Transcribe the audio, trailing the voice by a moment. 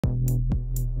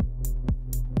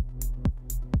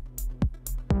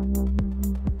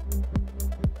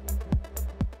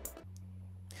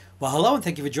Well, hello and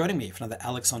thank you for joining me for another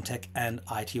Alex on Tech and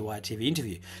iTWireTV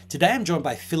interview. Today I'm joined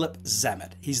by Philip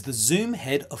Zammit. He's the Zoom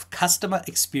Head of Customer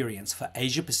Experience for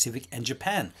Asia Pacific and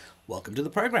Japan. Welcome to the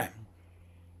program.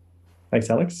 Thanks,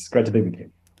 Alex. Great to be with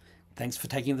you. Thanks for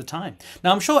taking the time.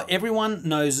 Now, I'm sure everyone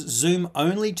knows Zoom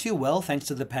only too well thanks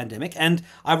to the pandemic. And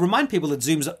I remind people that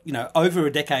Zoom's, over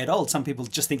a decade old. Some people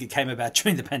just think it came about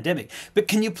during the pandemic. But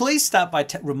can you please start by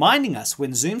reminding us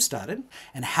when Zoom started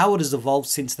and how it has evolved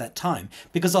since that time?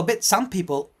 Because I'll bet some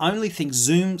people only think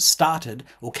Zoom started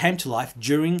or came to life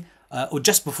during or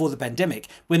just before the pandemic,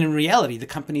 when in reality, the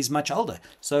company is much older.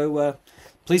 So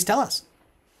please tell us.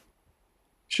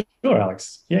 Sure,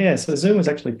 Alex. Yeah. So Zoom was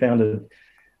actually founded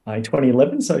in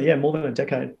 2011. So yeah, more than a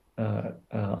decade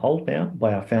old now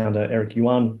by our founder, Eric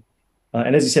Yuan.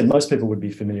 And as you said, most people would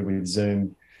be familiar with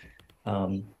Zoom,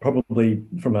 probably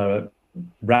from a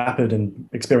rapid and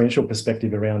experiential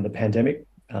perspective around the pandemic.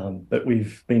 But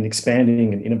we've been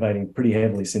expanding and innovating pretty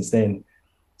heavily since then.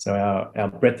 So our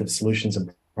breadth of solutions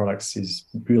and products is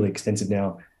really extensive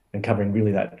now and covering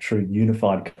really that true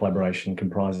unified collaboration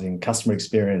comprising customer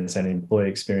experience and employee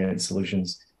experience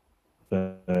solutions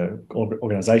for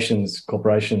organizations,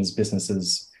 corporations,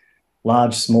 businesses,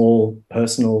 large, small,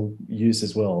 personal use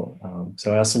as well.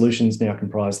 So our solutions now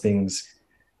comprise things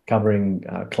covering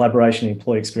collaboration,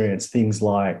 employee experience, things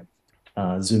like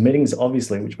Zoom meetings,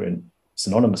 obviously, which we're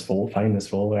synonymous for, famous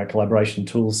for, our collaboration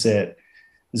tool set,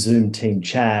 Zoom team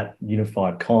chat,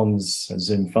 unified comms,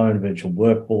 Zoom phone, virtual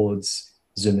workboards,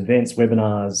 Zoom events,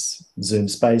 webinars, Zoom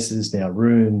spaces, now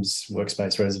rooms,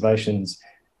 workspace reservations,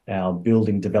 our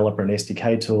building developer and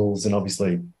SDK tools, and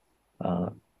obviously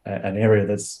an area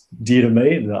that's dear to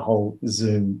me, the whole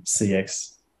Zoom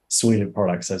CX suite of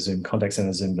products, so Zoom Contact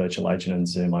Center, Zoom Virtual Agent, and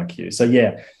Zoom IQ. So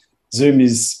yeah, Zoom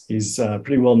is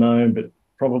pretty well known, but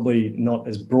probably not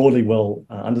as broadly well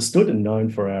understood and known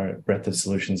for our breadth of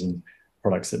solutions and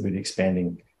products that we've been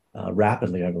expanding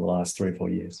rapidly over the last 3 or 4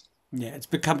 years. Yeah, it's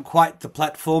become quite the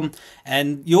platform,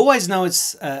 and you always know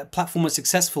it's a platform is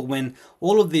successful when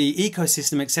all of the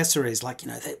ecosystem accessories, like,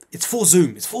 it's for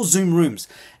Zoom, it's for Zoom rooms.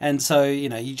 And so,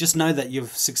 you just know that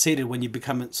you've succeeded when you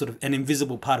become sort of an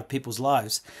invisible part of people's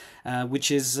lives, which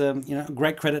is, a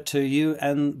great credit to you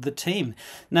and the team.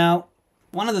 Now,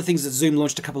 one of the things that Zoom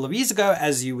launched a couple of years ago,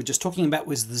 as you were just talking about,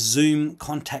 was the Zoom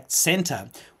Contact Center,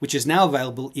 which is now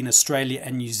available in Australia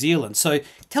and New Zealand. So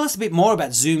tell us a bit more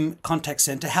about Zoom Contact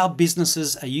Center, how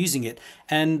businesses are using it,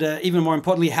 and even more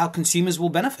importantly, how consumers will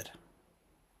benefit.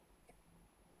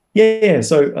 Yeah,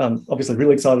 so obviously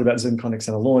really excited about Zoom Contact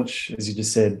Center launch. As you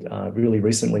just said, really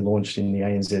recently launched in the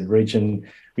ANZ region.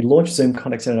 We launched Zoom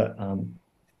Contact Center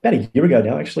about a year ago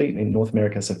now, actually, in North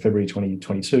America, so February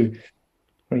 2022.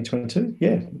 2022?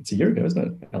 Yeah, it's a year ago, isn't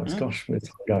it, Alex? Gosh, where's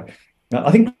time go?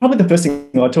 I think probably the first thing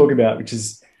I talk about, which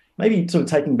is maybe sort of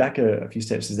taking back a few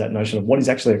steps, is that notion of what is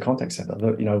actually a contact center.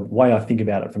 The way I think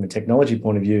about it from a technology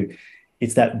point of view,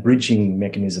 it's that bridging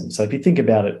mechanism. So if you think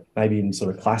about it maybe in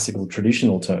sort of classical,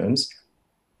 traditional terms,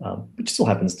 which still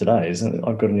happens today, isn't it?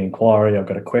 I've got an inquiry, I've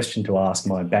got a question to ask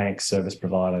my bank, service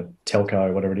provider,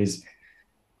 telco, whatever it is.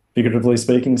 Figuratively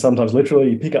speaking, sometimes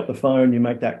literally, you pick up the phone, you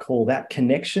make that call, that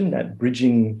connection, that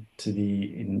bridging to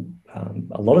in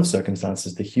a lot of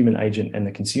circumstances, the human agent and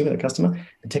the consumer, the customer,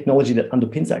 the technology that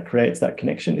underpins that, creates that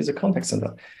connection is a contact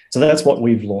center. So that's what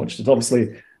we've launched. It's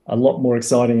obviously a lot more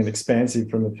exciting and expansive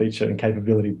from a feature and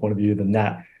capability point of view than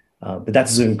that. But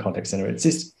that's Zoom Contact Center. It's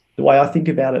just the way I think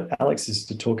about it, Alex, is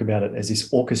to talk about it as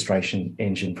this orchestration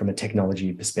engine from a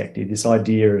technology perspective, this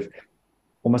idea of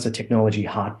almost a technology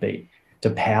heartbeat to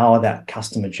power that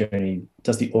customer journey,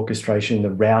 does the orchestration,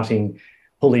 the routing,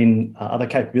 pull in other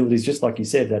capabilities, just like you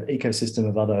said, that ecosystem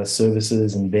of other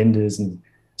services and vendors and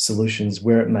solutions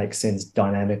where it makes sense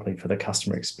dynamically for the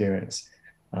customer experience.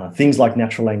 Things like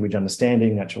natural language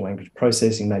understanding, natural language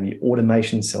processing, maybe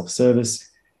automation, self-service,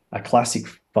 a classic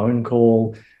phone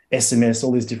call, SMS,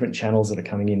 all these different channels that are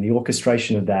coming in. The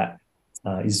orchestration of that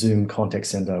is Zoom Contact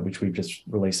Center, which we've just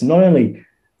released. And not only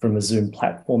from a Zoom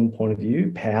platform point of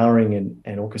view, powering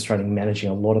and orchestrating, managing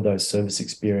a lot of those service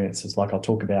experiences, like I'll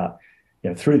talk about,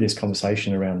 through this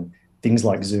conversation around things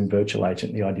like Zoom Virtual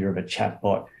Agent, the idea of a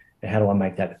chatbot, and how do I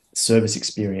make that service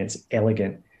experience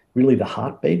elegant? Really, the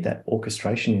heartbeat, that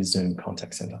orchestration is Zoom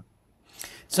Contact Center.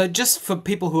 So just for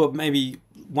people who are maybe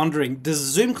wondering, does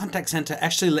Zoom Contact Center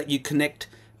actually let you connect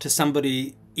to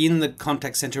somebody in the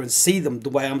contact center and see them the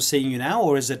way I'm seeing you now,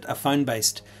 or is it a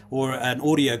phone-based or an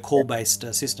audio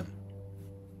call-based system?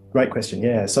 Great question.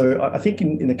 Yeah. So I think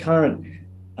in the current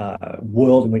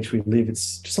world in which we live,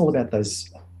 it's just all about those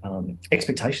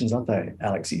expectations, aren't they,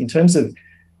 Alex? In terms of,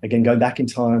 again, going back in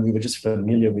time, we were just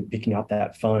familiar with picking up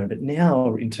that phone. But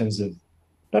now, in terms of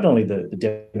not only the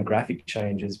demographic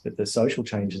changes, but the social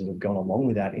changes that have gone along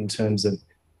with that in terms of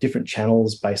different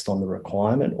channels based on the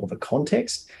requirement or the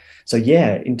context. So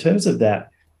yeah, in terms of that,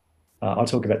 I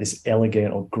talk about this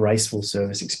elegant or graceful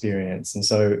service experience. And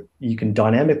so you can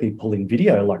dynamically pull in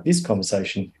video like this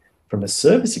conversation from a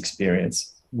service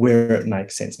experience where it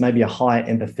makes sense, maybe a high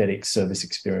empathetic service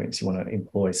experience you want to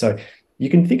employ. So you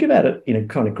can think about it in a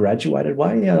kind of graduated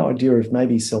way. The idea of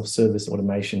maybe self-service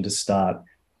automation to start,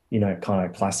 kind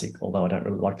of classic, although I don't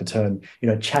really like the term,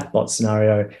 chatbot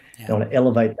scenario. Yeah. I want to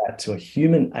elevate that to a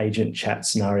human agent chat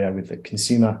scenario with the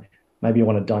consumer. Maybe I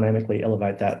want to dynamically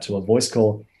elevate that to a voice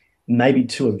call, maybe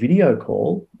to a video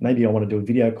call. Maybe I want to do a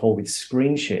video call with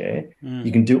screen share.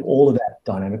 You can do all of that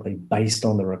dynamically based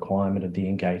on the requirement of the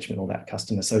engagement or that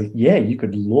customer. So yeah, you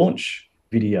could launch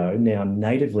video now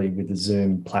natively with the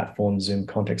Zoom platform, Zoom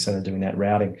Contact Center, doing that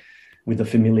routing with the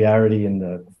familiarity and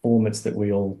the performance that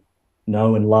we all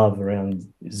know and love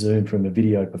around Zoom from a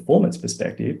video performance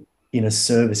perspective in a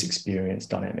service experience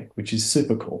dynamic, which is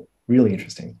super cool, really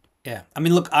interesting. Yeah. I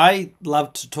mean, look, I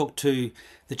love to talk to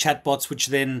the chatbots, which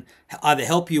then either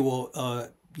help you or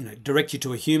direct you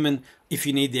to a human if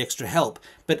you need the extra help.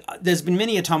 But there's been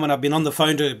many a time when I've been on the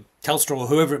phone to Telstra or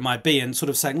whoever it might be and sort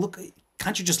of saying, look,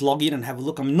 can't you just log in and have a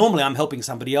look? I mean, normally I'm helping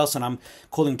somebody else and I'm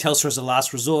calling Telstra as a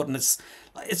last resort. And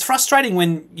it's frustrating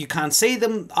when you can't see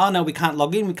them. Oh, no, we can't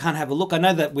log in. We can't have a look. I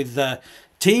know that with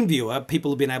TeamViewer,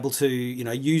 people have been able to,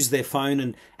 use their phone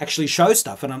and actually show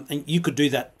stuff. And you could do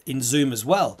that in Zoom as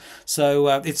well. So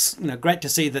it's great to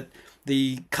see that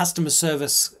the customer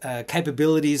service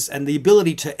capabilities and the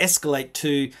ability to escalate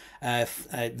to a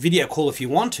video call if you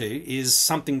want to is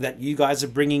something that you guys are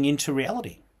bringing into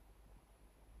reality.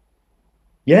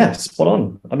 Yeah, spot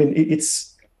on. I mean, and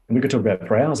we could talk about it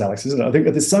for hours, Alex, isn't it? I think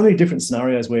that there's so many different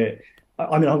scenarios where,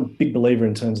 I'm a big believer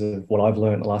in terms of what I've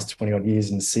learned the last 20 odd years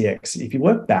in CX. If you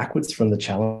work backwards from the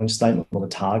challenge statement or the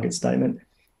target statement,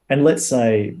 and let's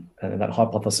say that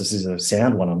hypothesis is a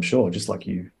sound one, I'm sure, just like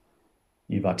you've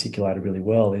articulated really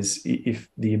well, is if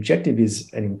the objective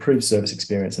is an improved service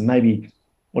experience, and maybe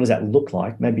what does that look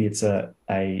like? Maybe it's a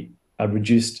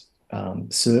reduced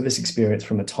service experience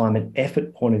from a time and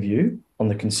effort point of view on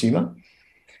the consumer.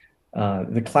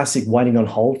 The classic waiting on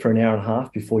hold for an hour and a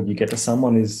half before you get to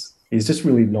someone is just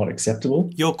really not acceptable.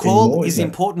 Your call anymore, is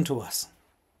important to us.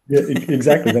 Yeah,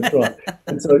 exactly. That's right.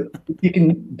 And so you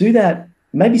can do that,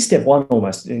 maybe step one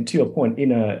almost, and to your point,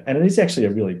 and it is actually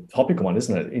a really topical one,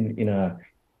 isn't it? In a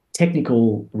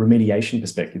technical remediation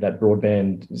perspective, that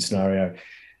broadband scenario,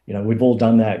 we've all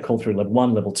done that, call through level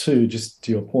 1, level 2, just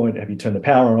to your point, have you turned the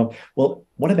power on? Well,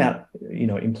 what about,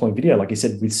 employing video, like you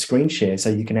said, with screen share, so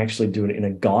you can actually do it in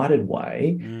a guided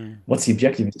way. What's the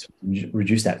objective? Is to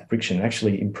reduce that friction,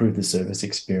 actually improve the service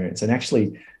experience, and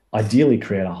actually ideally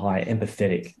create a high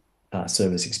empathetic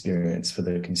service experience for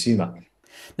the consumer.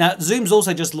 Now, Zoom's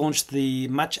also just launched the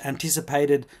much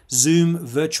anticipated Zoom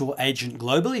virtual agent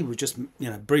globally. We're just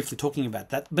briefly talking about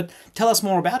that, but tell us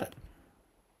more about it.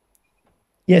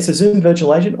 Yeah, so Zoom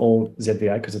Virtual Agent, or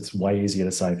ZVA, because it's way easier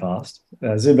to say fast.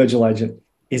 Zoom Virtual Agent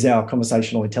is our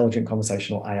intelligent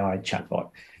conversational AI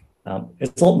chatbot.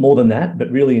 It's a lot more than that, but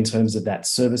really in terms of that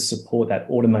service support, that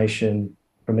automation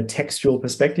from a textual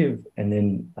perspective, and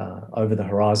then over the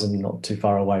horizon, not too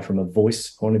far away from a voice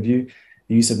point of view,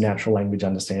 the use of natural language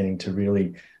understanding to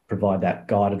really provide that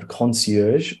guided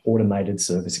concierge automated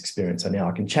service experience. So now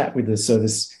I can chat with the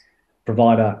service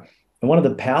provider. And one of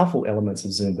the powerful elements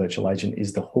of Zoom Virtual Agent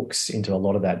is the hooks into a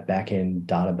lot of that back-end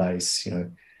database,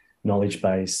 knowledge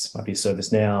base. Might be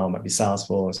ServiceNow, might be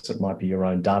Salesforce, it might be your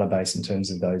own database in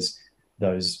terms of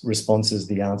those responses,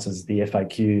 the answers, the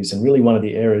FAQs. And really one of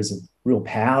the areas of real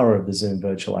power of the Zoom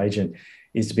Virtual Agent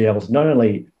is to be able to not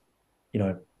only,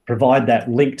 provide that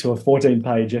link to a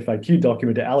 14-page FAQ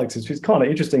document to Alex, which is kind of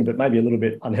interesting, but maybe a little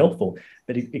bit unhelpful,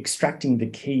 but extracting the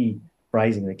key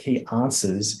phrasing, the key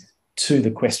answers to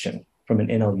the question from an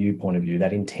NLU point of view,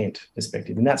 that intent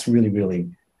perspective. And that's really, really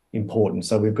important.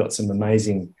 So we've got some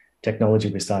amazing technology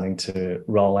we're starting to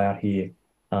roll out here.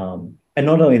 And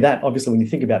not only that, obviously, when you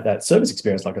think about that service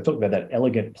experience, like I talked about, that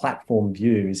elegant platform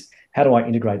view, is how do I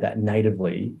integrate that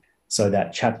natively so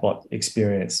that chatbot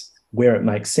experience, where it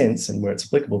makes sense and where it's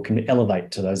applicable, can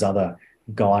elevate to those other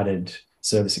guided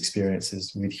service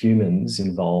experiences with humans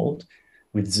involved,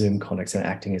 with Zoom Contact Center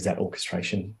acting as that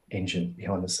orchestration engine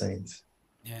behind the scenes.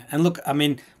 Yeah, and look, I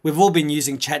mean, we've all been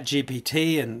using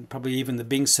ChatGPT and probably even the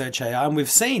Bing Search AI, and we've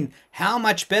seen how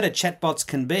much better chatbots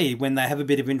can be when they have a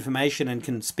bit of information and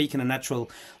can speak in a natural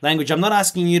language. I'm not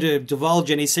asking you to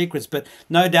divulge any secrets, but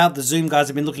no doubt the Zoom guys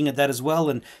have been looking at that as well,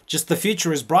 and just the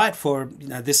future is bright for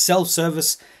this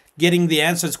self-service getting the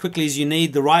answer as quickly as you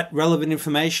need, the right relevant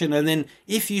information, and then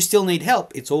if you still need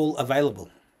help, it's all available.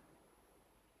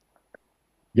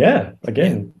 Yeah, Yeah.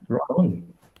 again, right on,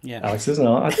 Yeah. Alex, isn't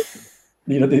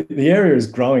it? The area is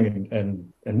growing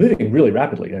and moving really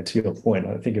rapidly. To your point,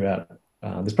 I think about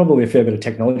there's probably a fair bit of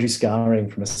technology scarring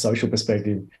from a social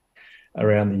perspective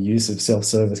around the use of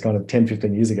self-service kind of 10,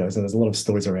 15 years ago. So there's a lot of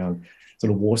stories around,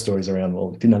 sort of war stories around,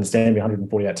 well, didn't understand me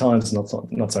 148 times, not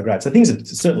so great. So things have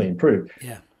certainly improved.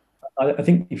 Yeah. I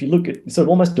think if you look at sort of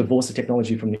almost divorce the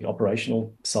technology from the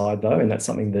operational side, though, and that's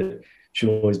something that should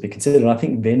always be considered. I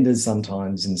think vendors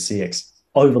sometimes in CX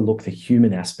overlook the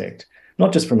human aspect,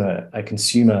 not just from a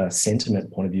consumer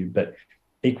sentiment point of view, but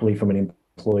equally from an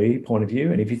employee point of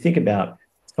view. And if you think about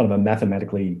kind of a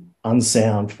mathematically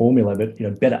unsound formula, but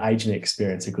better agent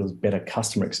experience equals better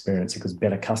customer experience equals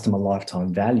better customer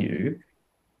lifetime value,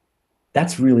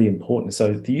 that's really important.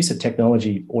 So the use of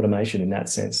technology automation in that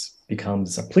sense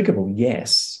becomes applicable,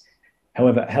 yes.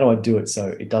 However, how do I do it so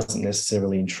it doesn't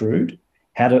necessarily intrude?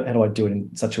 How do I do it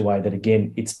in such a way that,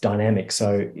 again, it's dynamic?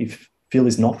 So if Phil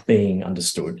is not being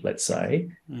understood, let's say,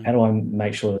 how do I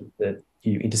make sure that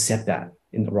you intercept that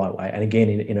in the right way? And again,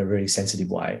 in a really sensitive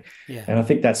way. Yeah. And I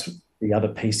think that's the other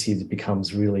piece here that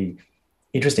becomes really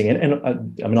interesting. And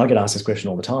I mean, I get asked this question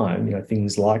all the time,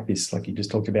 things like this, like you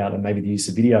just talked about, and maybe the use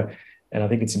of video. And I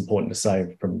think it's important to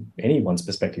say from anyone's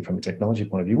perspective, from a technology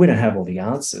point of view, we don't have all the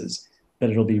answers, but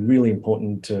it'll be really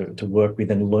important to work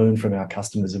with and learn from our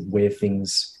customers of where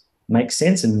things make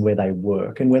sense and where they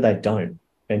work and where they don't.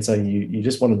 And so you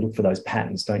just want to look for those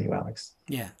patterns, don't you, Alex?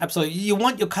 Yeah, absolutely. You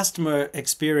want your customer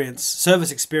experience,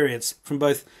 service experience, from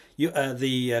both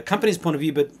the company's point of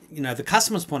view, but the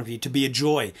customer's point of view, to be a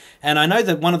joy. And I know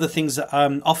that one of the things that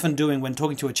I'm often doing when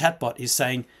talking to a chatbot is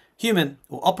saying human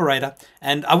or operator,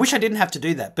 and I wish I didn't have to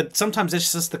do that, but sometimes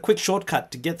it's just the quick shortcut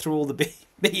to get through all the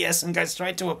BS and go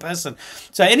straight to a person.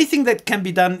 So anything that can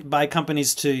be done by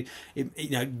companies to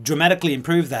dramatically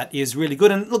improve that is really good.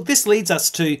 And look, this leads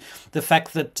us to the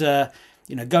fact that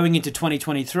going into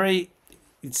 2023,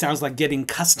 it sounds like getting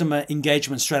customer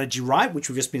engagement strategy right, which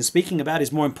we've just been speaking about,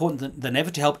 is more important than ever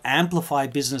to help amplify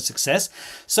business success.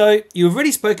 So you've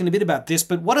already spoken a bit about this,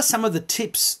 but what are some of the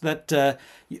tips that,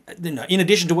 in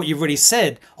addition to what you've already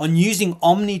said, on using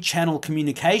omni-channel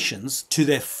communications to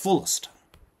their fullest?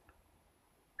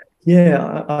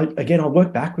 Yeah, I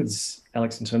work backwards,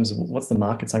 Alex, in terms of what's the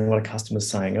market saying, what are customers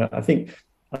saying. I think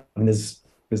there's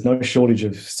no shortage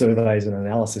of surveys and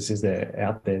analysis, is there,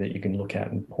 out there that you can look at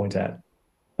and point at,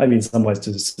 maybe in some ways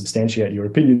to substantiate your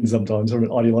opinion sometimes from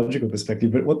an ideological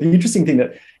perspective. But what the interesting thing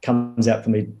that comes out for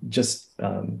me, just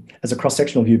as a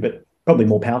cross-sectional view, but probably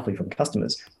more powerfully from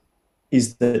customers,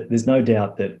 is that there's no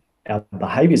doubt that our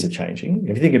behaviors are changing.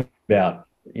 If you think about,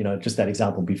 just that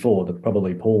example before, the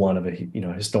probably poor one of a,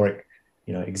 historic,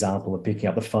 example of picking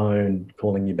up the phone,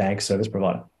 calling your bank service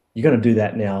provider, you're going to do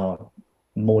that now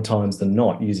more times than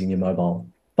not using your mobile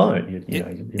phone.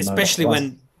 Especially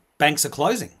when banks are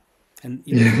closing. And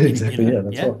exactly, yeah,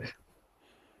 that's right.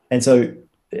 And so,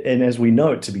 and as we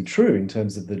know it to be true in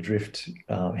terms of the drift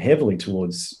heavily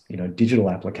towards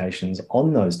digital applications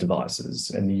on those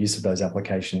devices and the use of those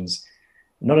applications,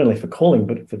 not only for calling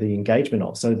but for the engagement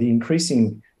of. So the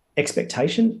increasing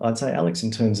expectation, I'd say, Alex, in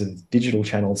terms of digital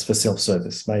channels for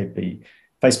self-service, maybe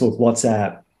Facebook,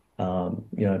 WhatsApp,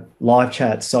 live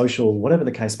chat, social, whatever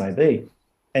the case may be.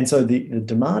 And so the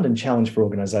demand and challenge for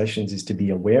organizations is to be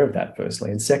aware of that,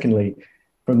 firstly. And secondly,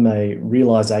 from a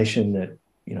realization that,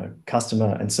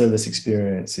 customer and service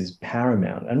experience is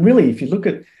paramount. And really, if you look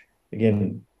at,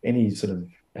 again, any sort of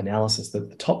analysis, that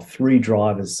the top three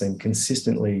drivers seem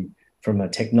consistently, from a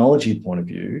technology point of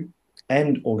view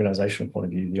and organizational point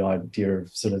of view, the idea of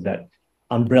sort of that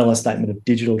umbrella statement of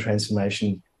digital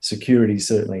transformation, security,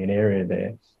 certainly an area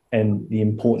there, and the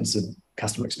importance of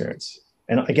customer experience.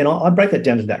 And again, I break that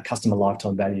down to that customer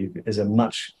lifetime value as a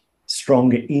much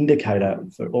stronger indicator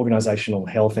for organizational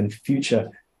health and future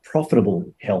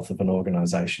profitable health of an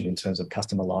organization in terms of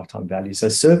customer lifetime value. So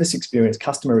service experience,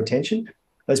 customer retention,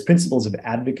 those principles of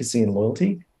advocacy and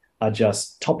loyalty are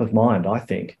just top of mind, I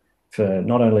think, for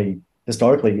not only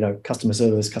historically, customer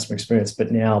service, customer experience,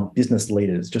 but now business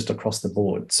leaders just across the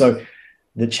board. So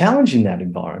the challenge in that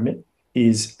environment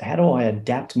is, how do I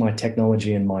adapt my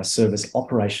technology and my service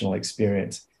operational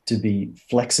experience to be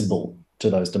flexible to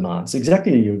those demands?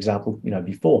 Exactly your example,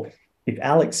 before. If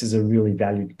Alex is a really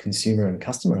valued consumer and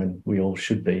customer, and we all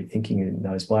should be thinking in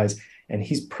those ways, and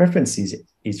his preference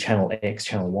is channel X,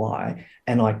 channel Y,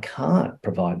 and I can't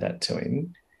provide that to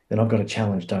him, then I've got a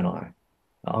challenge, don't I?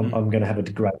 I'm going to have a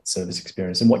degraded service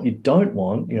experience. And what you don't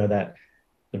want, that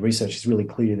the research is really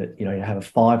clear that, you have a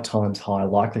 5 times higher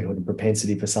likelihood and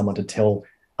propensity for someone to tell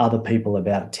other people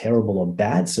about a terrible or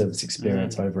bad service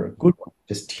experience over a good one,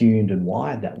 just tuned and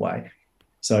wired that way.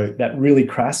 So that really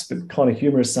crass but kind of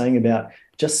humorous saying about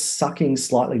just sucking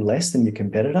slightly less than your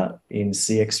competitor in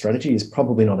CX strategy is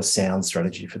probably not a sound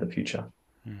strategy for the future.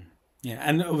 Yeah,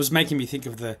 and it was making me think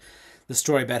of the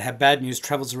story about how bad news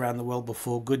travels around the world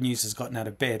before good news has gotten out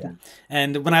of bed. Yeah.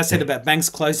 And when I said about banks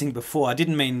closing before, I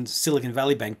didn't mean Silicon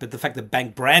Valley Bank, but the fact that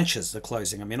bank branches are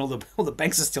closing. I mean, all the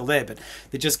banks are still there, but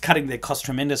they're just cutting their costs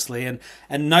tremendously, and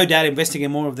no doubt investing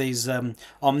in more of these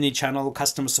omni-channel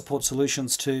customer support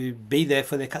solutions to be there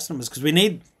for their customers, because we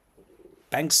need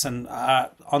banks and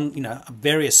on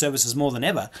various services more than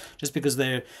ever. Just because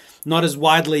they're not as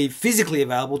widely physically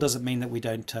available doesn't mean that we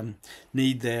don't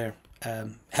need their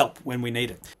help when we need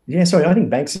it. Yeah, sorry, I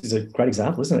think banks is a great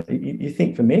example, isn't it? You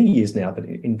think for many years now that,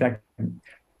 in fact,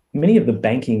 many of the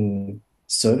banking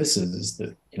services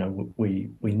that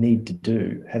we need to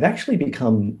do have actually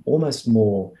become almost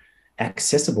more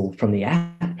accessible from the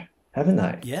app, haven't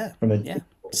they? Yeah,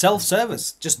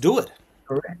 self-service, just do it.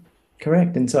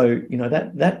 Correct. And so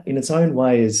that in its own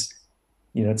way is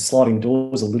it's sliding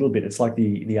doors a little bit. It's like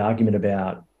the argument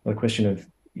about the question of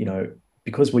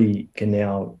because we can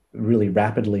now really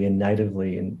rapidly and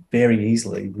natively and very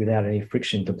easily, without any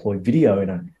friction, deploy video in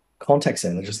a contact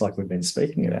center, just like we've been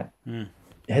speaking about.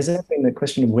 Has that been the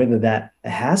question of whether that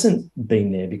hasn't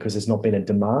been there because there's not been a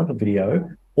demand for video,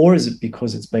 or is it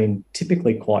because it's been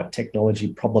typically quite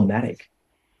technology problematic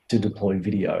to deploy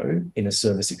video in a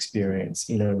service experience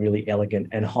in a really elegant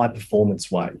and high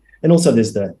performance way? And also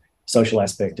there's the social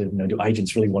aspect of, do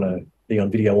agents really want to be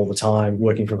on video all the time,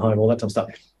 working from home, all that type of stuff.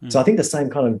 So I think the same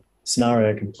kind of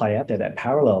scenario can play out there, that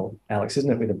parallel, Alex, isn't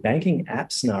it, with a banking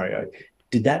app scenario?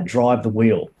 Did that drive the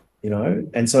wheel,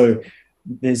 And so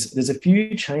there's a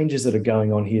few changes that are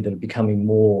going on here that are becoming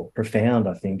more profound,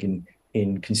 I think,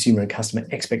 in consumer and customer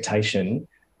expectation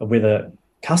of whether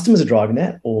customers are driving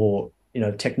that or,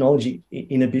 technology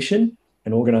inhibition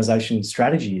and organization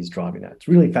strategy is driving that. It's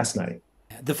really fascinating.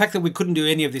 The fact that we couldn't do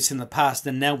any of this in the past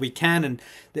and now we can, and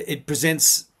it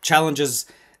presents challenges,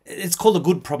 it's called a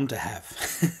good problem to have.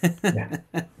 Yeah.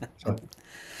 Sure.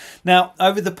 Now,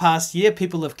 over the past year,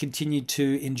 people have continued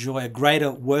to enjoy a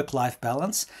greater work-life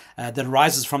balance that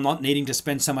arises from not needing to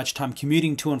spend so much time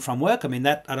commuting to and from work. I mean,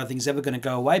 that I don't think is ever going to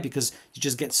go away because you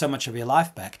just get so much of your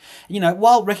life back.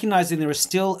 While recognizing there is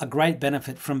still a great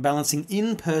benefit from balancing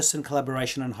in-person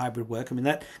collaboration and hybrid work. I mean,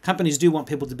 that companies do want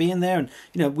people to be in there, and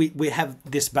we have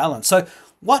this balance. So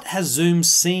what has Zoom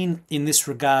seen in this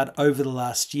regard over the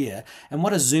last year, and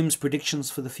what are Zoom's predictions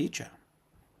for the future?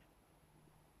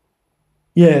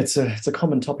 Yeah, it's a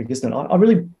common topic, isn't it?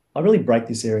 I really break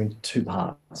this area into 2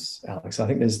 parts, Alex. I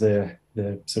think there's the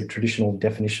sort of traditional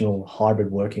definitional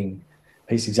hybrid working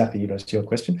piece, exactly to your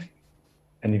question.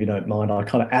 And if you don't mind, I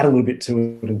kind of add a little bit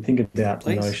to it and think about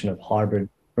the notion of hybrid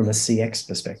from a CX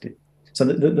perspective. So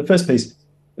the first piece,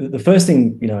 the first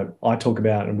thing I talk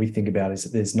about and we think about is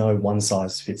that there's no one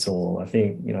size fits all. I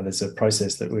think there's a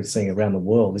process that we're seeing around the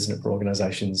world, isn't it, for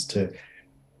organizations to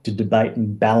debate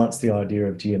and balance the idea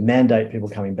of, do you mandate people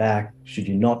coming back? Should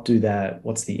you not do that?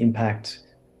 What's the impact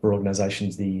for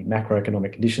organizations? The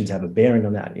macroeconomic conditions have a bearing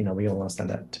on that. We all understand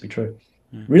that to be true.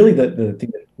 Really, the thing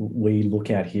that we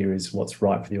look at here is what's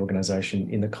right for the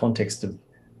organization in the context of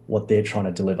what they're trying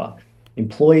to deliver.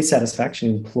 Employee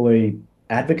satisfaction, employee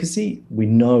advocacy, we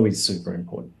know is super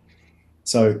important.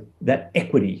 So that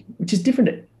equity, which is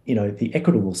different, the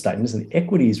equitable statements, and the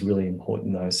equity is really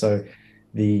important though. So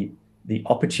the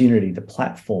opportunity, the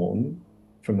platform,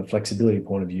 from a flexibility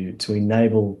point of view, to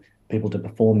enable people to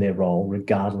perform their role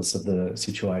regardless of the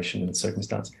situation and the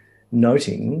circumstance,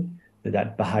 noting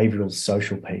that behavioral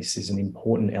social piece is an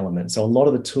important element. So a lot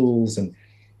of the tools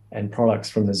and products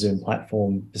from the Zoom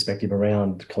platform perspective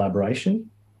around collaboration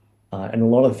and a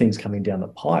lot of things coming down the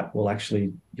pipe will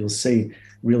actually, you'll see,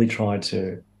 really try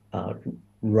to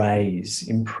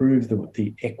improve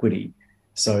the equity,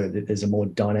 so that there's a more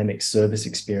dynamic service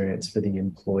experience for the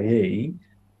employee,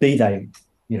 be they,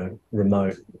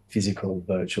 remote, physical,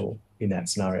 virtual, in that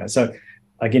scenario. So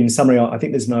again, in summary, I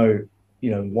think there's no,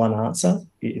 one answer.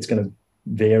 It's going to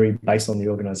vary based on the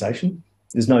organization.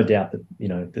 There's no doubt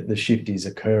that, that the shift is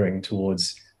occurring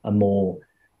towards a more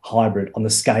hybrid on the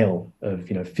scale of,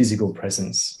 physical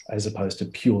presence as opposed to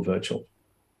pure virtual.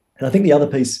 And I think the other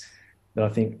piece that I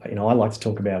think, I like to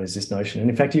talk about is this notion, and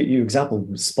in fact, your example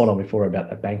was spot on before about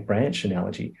that bank branch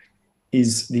analogy,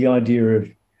 is the idea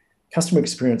of customer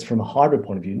experience from a hybrid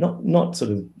point of view, not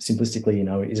sort of simplistically,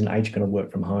 is an agent going to work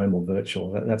from home or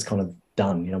virtual? That's kind of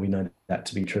done. We know that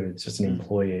to be true. It's just an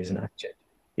employee as an agent.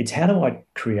 It's how do I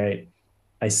create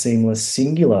a seamless,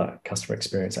 singular customer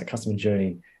experience, that customer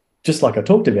journey, just like I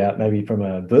talked about, maybe from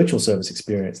a virtual service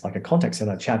experience, like a contact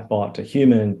center, chatbot to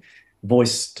human,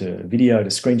 voice to video to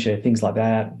screen share, things like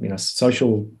that,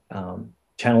 social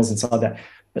channels inside that.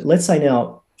 But let's say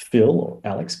now Phil or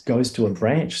Alex goes to a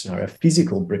branch scenario, a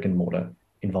physical brick and mortar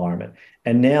environment,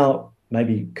 and now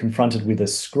maybe confronted with a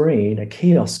screen, a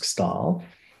kiosk style,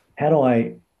 how do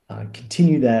I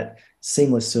continue that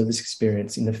seamless service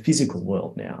experience in the physical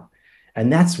world now?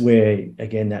 And that's where,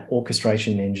 again, that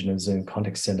orchestration engine of Zoom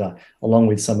Contact Center, along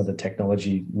with some of the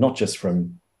technology, not just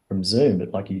from Zoom,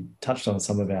 but like you touched on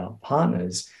some of our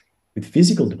partners with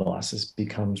physical devices,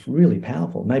 becomes really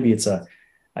powerful. Maybe it's a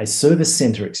service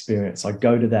center experience. I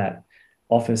go to that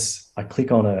office, I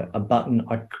click on a button,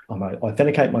 I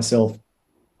authenticate myself.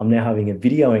 I'm now having a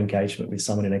video engagement with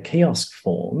someone in a kiosk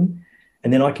form,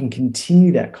 and then I can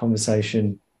continue that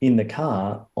conversation in the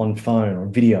car, on phone,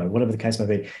 on video, whatever the case may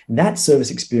be. That service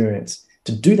experience,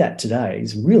 to do that today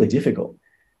is really difficult.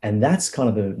 And that's kind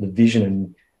of the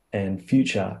vision and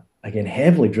future, again,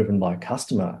 heavily driven by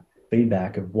customer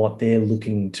feedback of what they're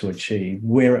looking to achieve,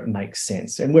 where it makes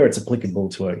sense and where it's applicable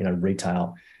to a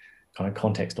retail kind of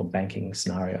context or banking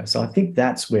scenario. So I think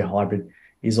that's where hybrid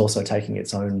is also taking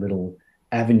its own little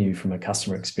avenue from a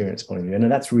customer experience point of view.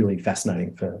 And that's really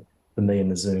fascinating for me and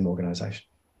the Zoom organization.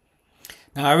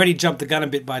 Now, I already jumped the gun a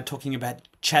bit by talking about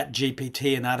Chat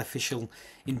GPT and artificial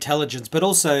intelligence, but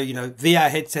also, VR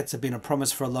headsets have been a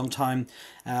promise for a long time.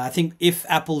 I think if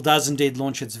Apple does indeed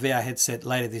launch its VR headset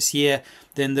later this year,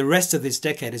 then the rest of this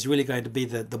decade is really going to be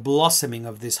the blossoming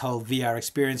of this whole VR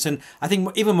experience. And I think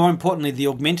even more importantly, the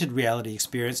augmented reality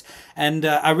experience. And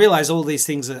I realize all these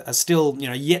things are still,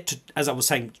 yet to, as I was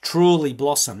saying, truly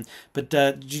blossom. But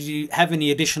do you have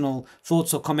any additional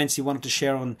thoughts or comments you wanted to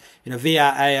share on,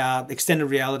 VR, AR, extended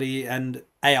reality, and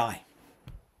AI?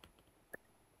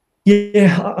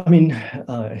 Yeah, I mean,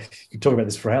 you talk about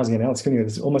this for hours again, Alex.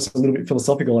 It's almost a little bit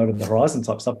philosophical over the horizon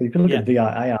type stuff. But if you look at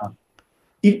VR, AR,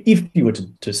 if you were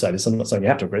to say this, I'm not saying you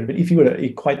have to agree, but if you were to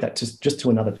equate that to just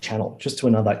to another channel, just to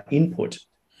another input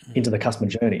into the customer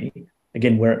journey,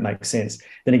 again, where it makes sense,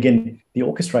 then again, the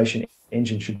orchestration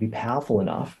engine should be powerful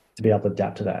enough to be able to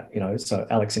adapt to that. So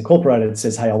Alex Incorporated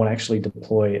says, hey, I want to actually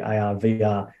deploy AR,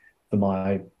 VR for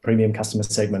my premium customer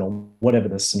segment or whatever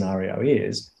the scenario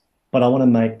is. But I want to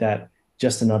make that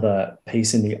just another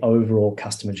piece in the overall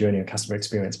customer journey or customer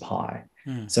experience pie.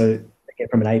 So again,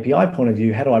 from an API point of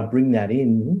view, how do I bring that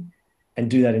in and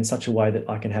do that in such a way that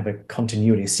I can have a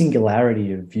continuity, a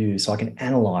singularity of view, so I can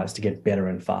analyze to get better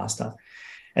and faster?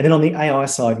 And then on the AI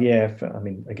side,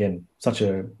 again, such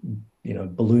a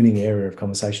ballooning area of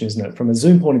conversation, isn't it? From a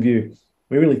Zoom point of view,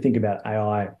 we really think about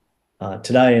AI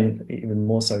today and even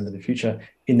more so into the future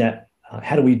in that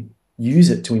how do we use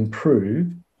it to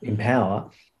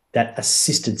empower that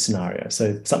assisted scenario.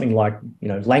 So something like,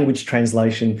 language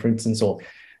translation, for instance, or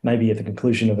maybe at the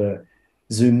conclusion of a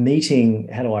Zoom meeting,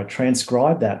 how do I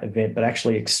transcribe that event, but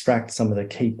actually extract some of the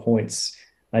key points?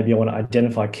 Maybe I want to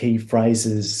identify key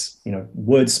phrases,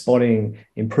 word spotting,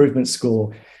 improvement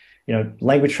score.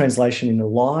 Language translation in a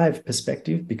live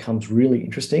perspective becomes really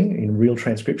interesting in real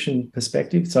transcription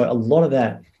perspective. So a lot of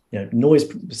that, noise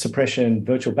suppression,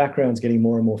 virtual backgrounds getting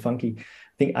more and more funky.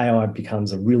 I think AI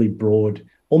becomes a really broad,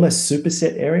 almost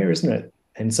superset area, isn't it?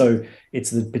 And so it's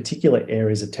the particular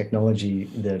areas of technology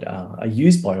that are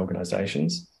used by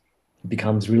organizations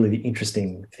becomes really the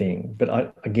interesting thing. But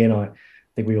I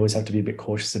think we always have to be a bit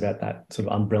cautious about that sort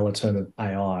of umbrella term of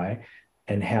AI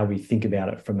and how we think about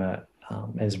it from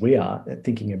as we are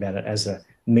thinking about it as a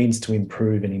means to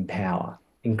improve and empower,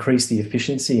 increase the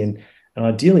efficiency and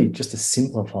ideally just to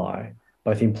simplify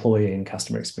both employee and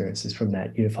customer experiences from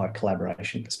that unified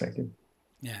collaboration perspective.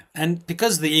 Yeah, and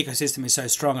because the ecosystem is so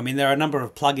strong, I mean, there are a number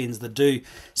of plugins that do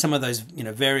some of those,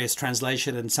 various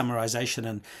translation and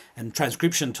summarization and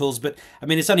transcription tools. But I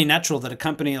mean, it's only natural that a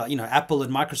company like, Apple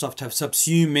and Microsoft have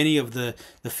subsumed many of the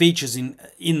features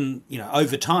in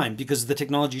over time because the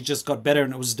technology just got better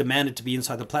and it was demanded to be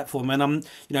inside the platform. And I'm,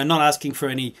 not asking for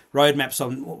any roadmaps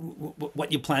on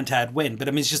what you plan to add when, but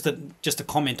I mean, it's just a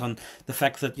comment on the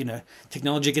fact that,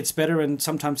 technology gets better and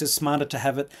sometimes it's smarter to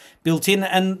have it built in.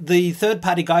 And the third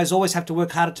party guys always have to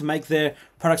work harder to make their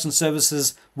products and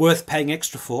services worth paying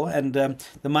extra for, and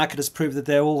the market has proved that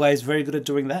they're always very good at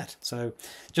doing that. So,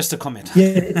 just a comment.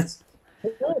 Yeah,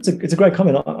 it's a great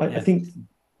comment. I think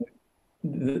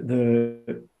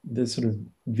the sort of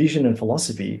vision and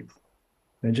philosophy,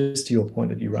 and just to your point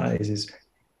that you raise, is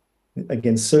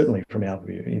again certainly from our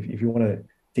view, if you want to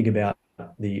think about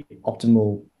the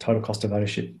optimal total cost of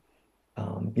ownership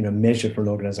measure for an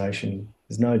organization,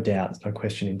 there's no doubt, there's no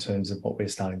question in terms of what we're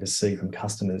starting to see from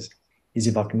customers is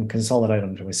if I can consolidate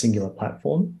onto a singular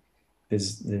platform,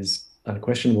 there's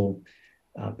unquestionable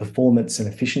performance and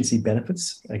efficiency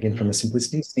benefits, again, from a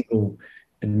simplicity, single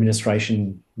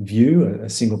administration view, a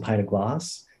single pane of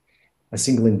glass, a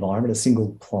single environment, a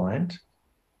single client,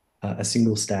 a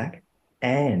single stack,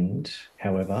 and,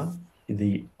 however,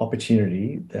 the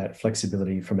opportunity, that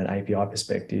flexibility from an API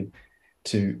perspective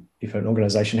to, if an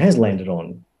organization has landed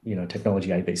on, technology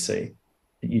ABC,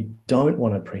 that you don't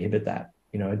want to prohibit that.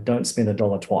 Don't spend a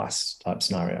dollar twice type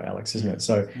scenario, Alex, isn't it?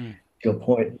 So to your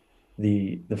point,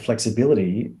 the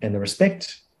flexibility and the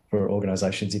respect for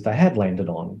organizations, if they have landed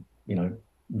on,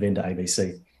 vendor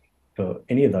ABC for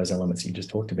any of those elements you just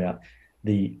talked about,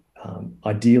 the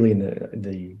ideally in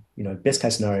the best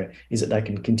case scenario is that they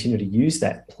can continue to use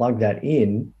that, plug that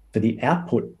in for the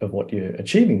output of what you're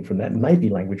achieving from that, maybe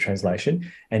language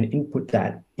translation, and input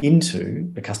that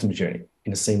into the customer journey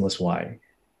in a seamless way.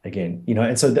 Again,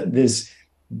 and so there's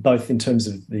both in terms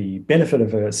of the benefit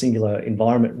of a singular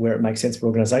environment where it makes sense for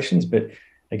organizations, but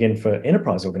again, for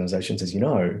enterprise organizations, as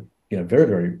very,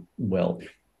 very well,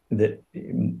 that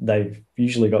they've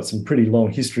usually got some pretty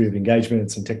long history of engagement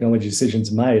and some technology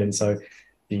decisions made. And so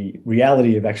the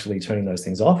reality of actually turning those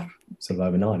things off sort of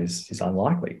overnight is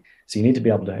unlikely. So you need to be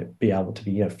able to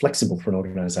be flexible for an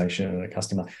organization and a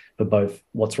customer for both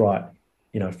what's right,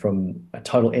 from a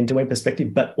total end-to-end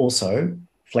perspective, but also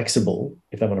flexible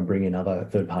if they want to bring in other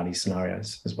third-party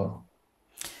scenarios as well.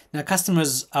 Now,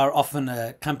 customers are often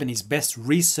a company's best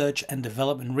research and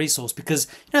development resource because,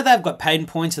 they've got pain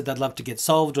points that they'd love to get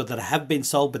solved or that have been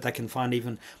solved, but they can find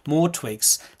even more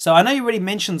tweaks. So I know you already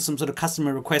mentioned some sort of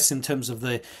customer requests in terms of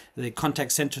the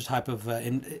contact center type of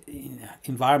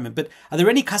environment, but are there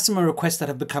any customer requests that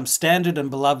have become standard and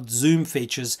beloved Zoom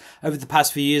features over the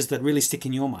past few years that really stick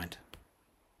in your mind?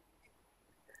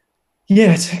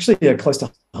 Yeah, it's actually a close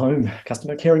to home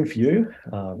customer. Caring for You,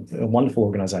 a wonderful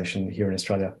organisation here in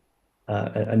Australia,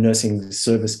 a nursing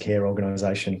service care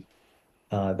organisation.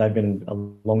 They've been a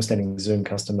long-standing Zoom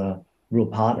customer, real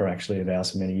partner actually of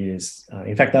ours for many years.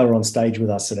 In fact, they were on stage with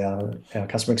us at our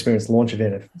customer experience launch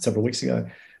event several weeks ago,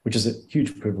 which is a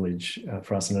huge privilege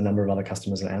for us and a number of other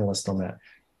customers and analysts on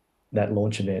that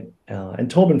launch event. And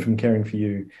Torben from Caring for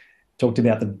You talked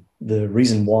about the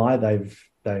reason why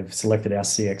they've selected our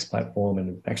CX platform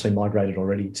and actually migrated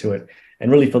already to it.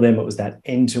 And really for them, it was that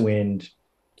end-to-end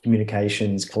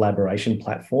communications collaboration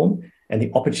platform, and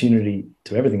the opportunity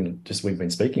to everything that just we've been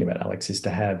speaking about, Alex, is to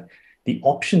have the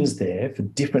options there for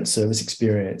different service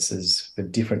experiences for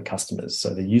different customers.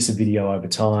 So the use of video over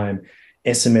time,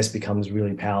 SMS becomes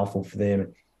really powerful for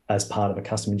them as part of a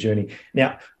customer journey.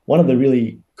 Now, one of the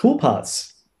really cool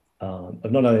parts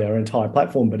of not only our entire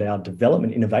platform, but our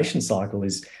development innovation cycle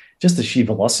is just the sheer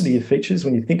velocity of features.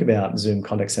 When you think about Zoom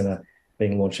Contact Center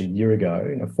being launched a year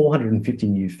ago, 450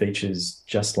 new features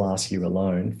just last year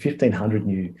alone, 1,500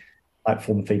 new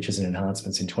platform features and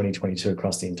enhancements in 2022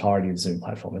 across the entirety of the Zoom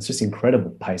platform. It's just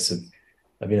incredible pace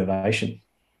of innovation.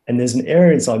 And there's an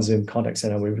area inside Zoom Contact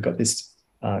Center where we've got this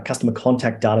customer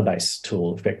contact database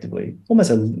tool, effectively,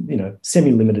 almost a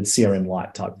semi-limited CRM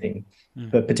light type thing,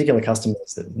 for particular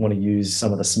customers that want to use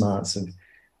some of the smarts of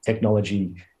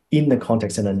technology in the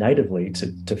contact center natively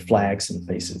to flag some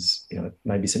pieces,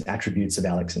 maybe some attributes of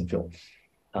Alex and Phil.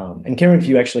 And Caring for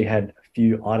You actually had a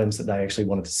few items that they actually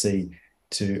wanted to see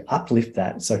to uplift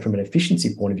that. So from an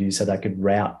efficiency point of view, so they could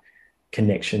route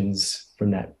connections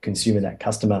from that consumer, that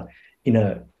customer, in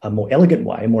a more elegant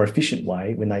way, a more efficient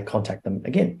way when they contact them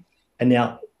again. And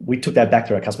now we took that back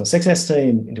to our customer success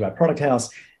team, into our product house,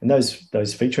 and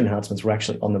those feature enhancements were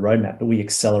actually on the roadmap, but we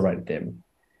accelerated them.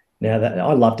 Now,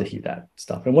 I love to hear that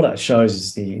stuff. And what it shows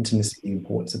is the intimacy, the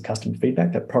importance of customer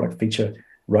feedback, that product feature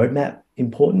roadmap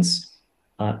importance,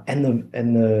 and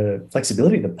the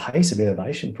flexibility, the pace of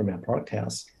innovation from our product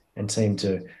house and team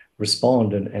to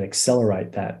respond and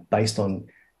accelerate that based on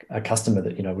a customer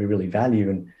that we really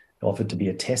value and offered to be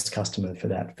a test customer for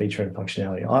that feature and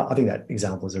functionality. I think that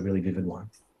example is a really vivid one.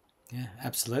 Yeah,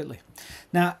 absolutely.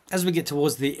 Now, as we get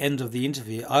towards the end of the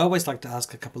interview, I always like to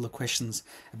ask a couple of questions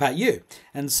about you.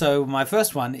 And so my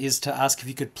first one is to ask if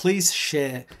you could please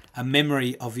share a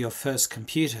memory of your first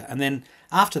computer. And then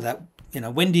after that,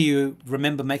 when do you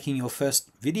remember making your first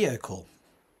video call?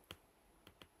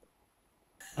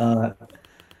 Kind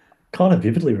of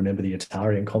vividly remember the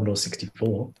Atari and Commodore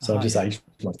 64. So I've just aged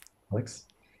like Alex.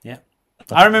 Yeah.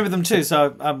 I remember them too.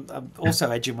 So I'm also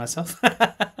aging myself.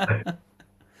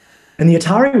 And the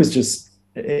Atari was just,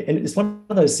 and it's one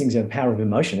of those things, the power of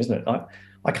emotion, isn't it?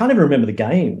 I can't even remember the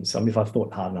games. I mean, if I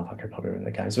thought hard enough, I could probably remember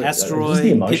the games. But just the Asteroid,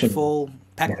 emotion. Pitfall, Yeah,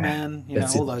 Pac-Man,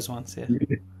 that's all it. those ones. Yeah.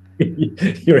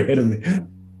 You're ahead of me.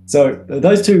 So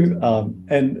those two,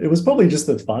 and it was probably just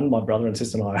the fun my brother and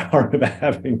sister and I remember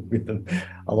having with them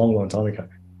a long, long time ago.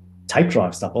 Tape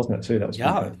drive stuff, wasn't it too? That was pretty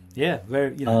Yeah, fun. yeah,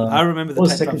 very. I remember the What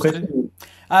was tape the second drives too.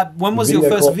 question? When was your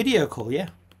Video first call. video call? Yeah.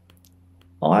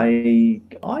 I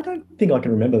don't think I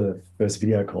can remember the first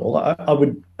video call. I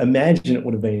would imagine it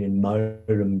would have been in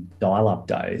modem dial-up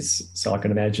days. So I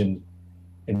can imagine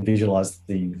and visualize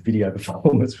the video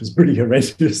performance was pretty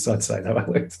horrendous, I'd say, though,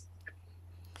 Alex.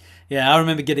 Yeah, I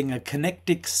remember getting a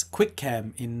Connectix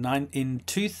QuickCam in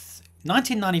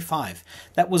 1995.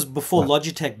 That was before Wow.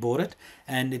 Logitech bought it,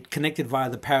 and it connected via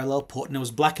the parallel port, and it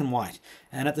was black and white.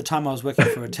 And at the time, I was working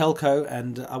for a telco,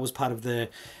 and I was part of the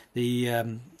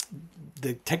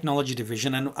the technology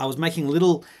division, and I was making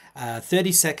little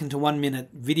 30-second to 1 minute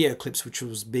video clips, which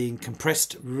was being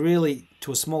compressed really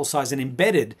to a small size and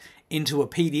embedded into a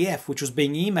PDF, which was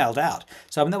being emailed out.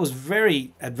 So I mean, that was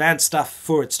very advanced stuff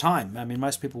for its time. I mean,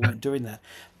 most people weren't doing that.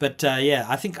 But yeah,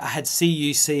 I think I had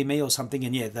See Me or something,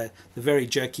 and yeah, the very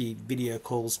jerky video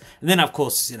calls. And then, of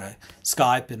course,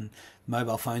 Skype and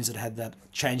mobile phones that had that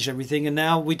changed everything. And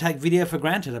now we take video for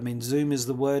granted. I mean, Zoom is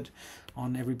the word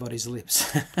on everybody's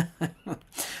lips.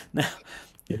 Now,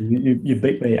 You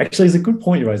beat me. Actually, it's a good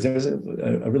point you raised. There was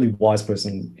a really wise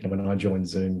person, when I joined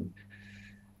Zoom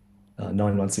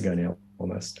 9 months ago now,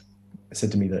 almost, said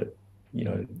to me that,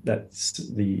 that's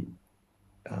the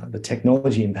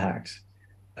technology impact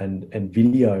and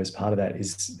video as part of that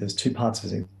is there's two parts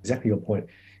of it. Exactly your point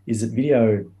is that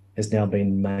video has now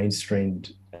been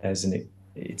mainstreamed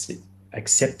it's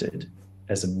accepted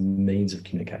as a means of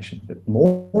communication. But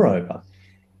moreover,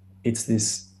 it's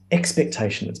this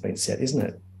expectation that's been set, isn't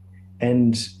it?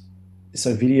 And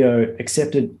so video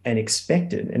accepted and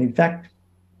expected. And in fact,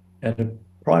 at a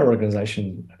prior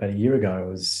organization about a year ago, I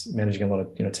was managing a lot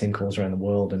of team calls around the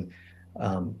world, and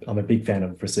I'm a big fan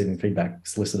of receiving feedback,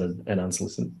 solicited and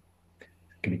unsolicited.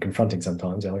 It can be confronting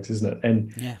sometimes, Alex, isn't it?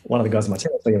 And yeah. one of the guys on my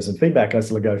team was giving some feedback. I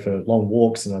used to go for long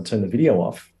walks and I'd turn the video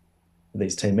off for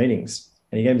these team meetings.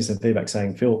 And he gave me some feedback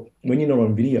saying, Phil, when you're not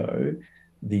on video,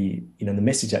 the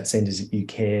message that sends is that you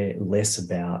care less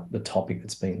about the topic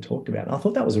that's being talked about. And I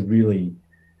thought that was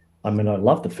I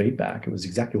love the feedback. It was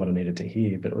exactly what I needed to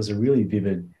hear, but it was a really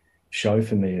vivid show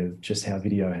for me of just how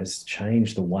video has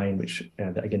changed the way in which,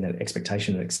 again, that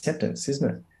expectation and acceptance, isn't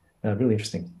it? Really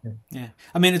interesting. Yeah. Yeah.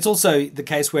 I mean, it's also the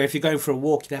case where if you're going for a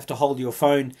walk, you'd have to hold your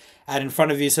phone out in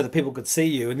front of you so that people could see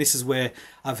you. And this is where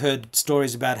I've heard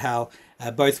stories about how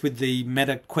both with the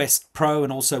Meta Quest Pro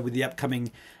and also with the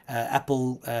upcoming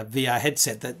Apple VR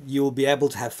headset, that you'll be able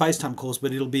to have FaceTime calls,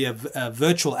 but it'll be a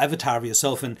virtual avatar of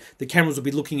yourself, and the cameras will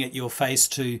be looking at your face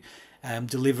to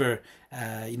deliver,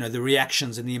 the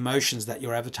reactions and the emotions that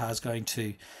your avatar is going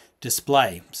to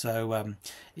display. So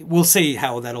we'll see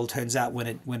how that all turns out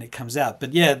when it comes out.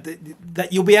 But yeah,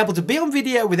 that you'll be able to be on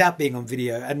video without being on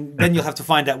video, and then you'll have to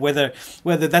find out whether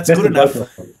that's good enough.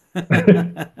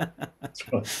 That's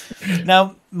right.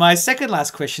 Now, my second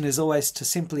last question is always to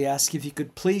simply ask if you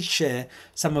could please share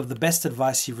some of the best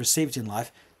advice you've received in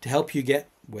life to help you get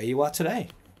where you are today.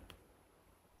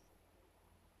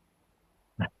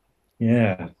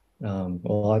 Yeah.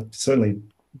 Well, I certainly,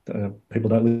 people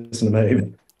don't listen to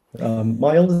me.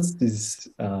 My eldest is,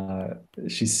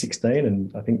 she's 16,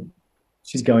 and I think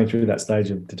she's going through that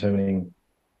stage of determining,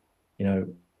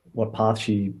 what path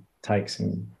she takes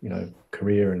in,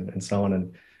 career and so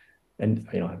on. And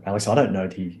Alex, I don't know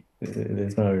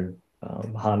there's no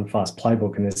hard and fast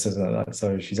playbook in this.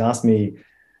 So she's asked me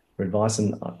for advice,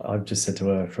 and I've just said to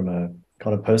her, from a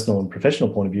kind of personal and professional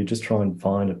point of view, just try and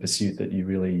find a pursuit that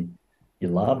you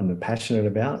love and are passionate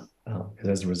about, because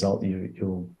as a result,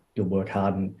 you'll work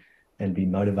hard and be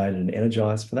motivated and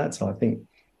energized for that. So I think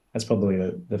that's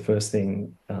probably the first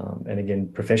thing. And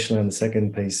again, professionally, on the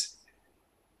second piece,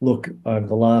 look, over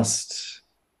the last,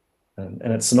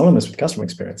 and it's synonymous with customer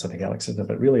experience, I think, Alex, isn't it?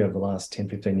 But really over the last 10,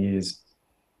 15 years,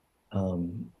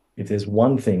 if there's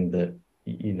one thing that,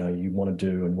 you want to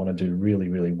do and want to do really,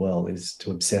 really well, is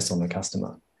to obsess on the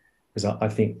customer. Because I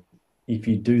think if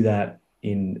you do that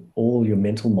in all your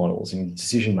mental models and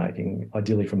decision-making,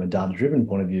 ideally from a data-driven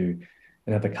point of view,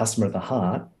 and have the customer at the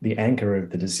heart, the anchor of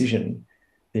the decision,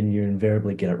 then you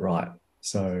invariably get it right.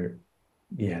 So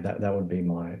yeah, that would be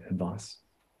my advice.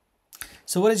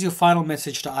 So what is your final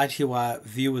message to iTWire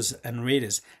viewers and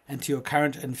readers, and to your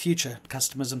current and future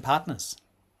customers and partners?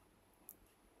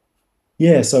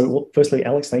 Yeah, so firstly,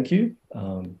 Alex, thank you.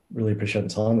 Really appreciate the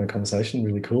time and the conversation,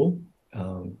 really cool.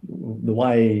 The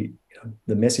way,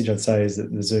 the message I'd say is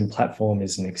that the Zoom platform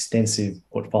is an extensive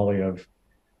portfolio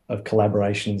of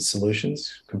collaboration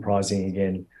solutions, comprising,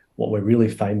 again, what we're really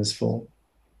famous for,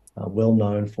 well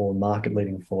known for, market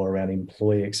leading for, around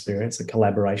employee experience, the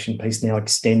collaboration piece, now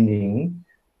extending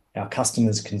our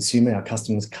customer's consumer, our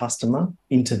customer's customer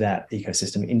into that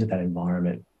ecosystem, into that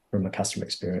environment from a customer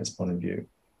experience point of view.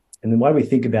 And the way we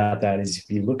think about that is, if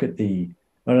you look at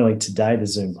not only today, the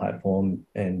Zoom platform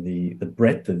and the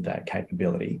breadth of that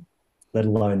capability, let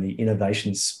alone the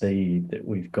innovation speed that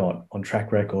we've got on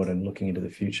track record and looking into the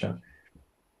future,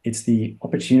 it's the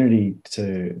opportunity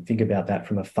to think about that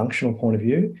from a functional point of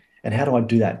view. And how do I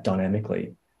do that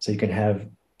dynamically? So you can have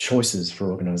choices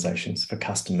for organizations, for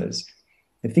customers,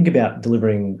 and think about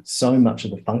delivering so much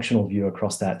of the functional view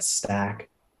across that stack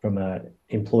from an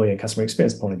employee and customer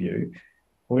experience point of view.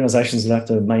 Organizations that have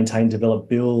to maintain, develop,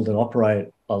 build, and operate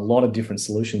a lot of different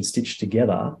solutions stitched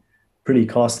together, pretty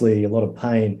costly, a lot of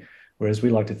pain. Whereas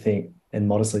we like to think and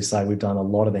modestly say we've done a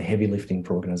lot of the heavy lifting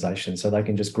for organizations, so they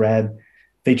can just grab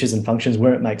features and functions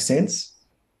where it makes sense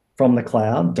from the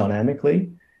cloud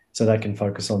dynamically, so they can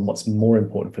focus on what's more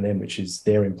important for them, which is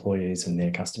their employees and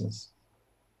their customers.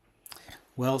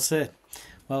 Well said.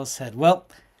 Well said. Well,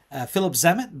 Philip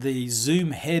Zammit, the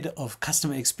Zoom Head of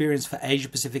Customer Experience for Asia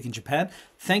Pacific and Japan,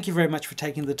 thank you very much for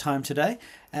taking the time today.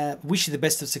 Wish you the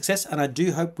best of success, and I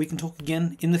do hope we can talk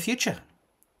again in the future.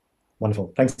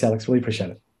 Wonderful. Thanks, Alex. Really appreciate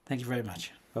it. Thank you very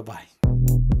much. Bye-bye.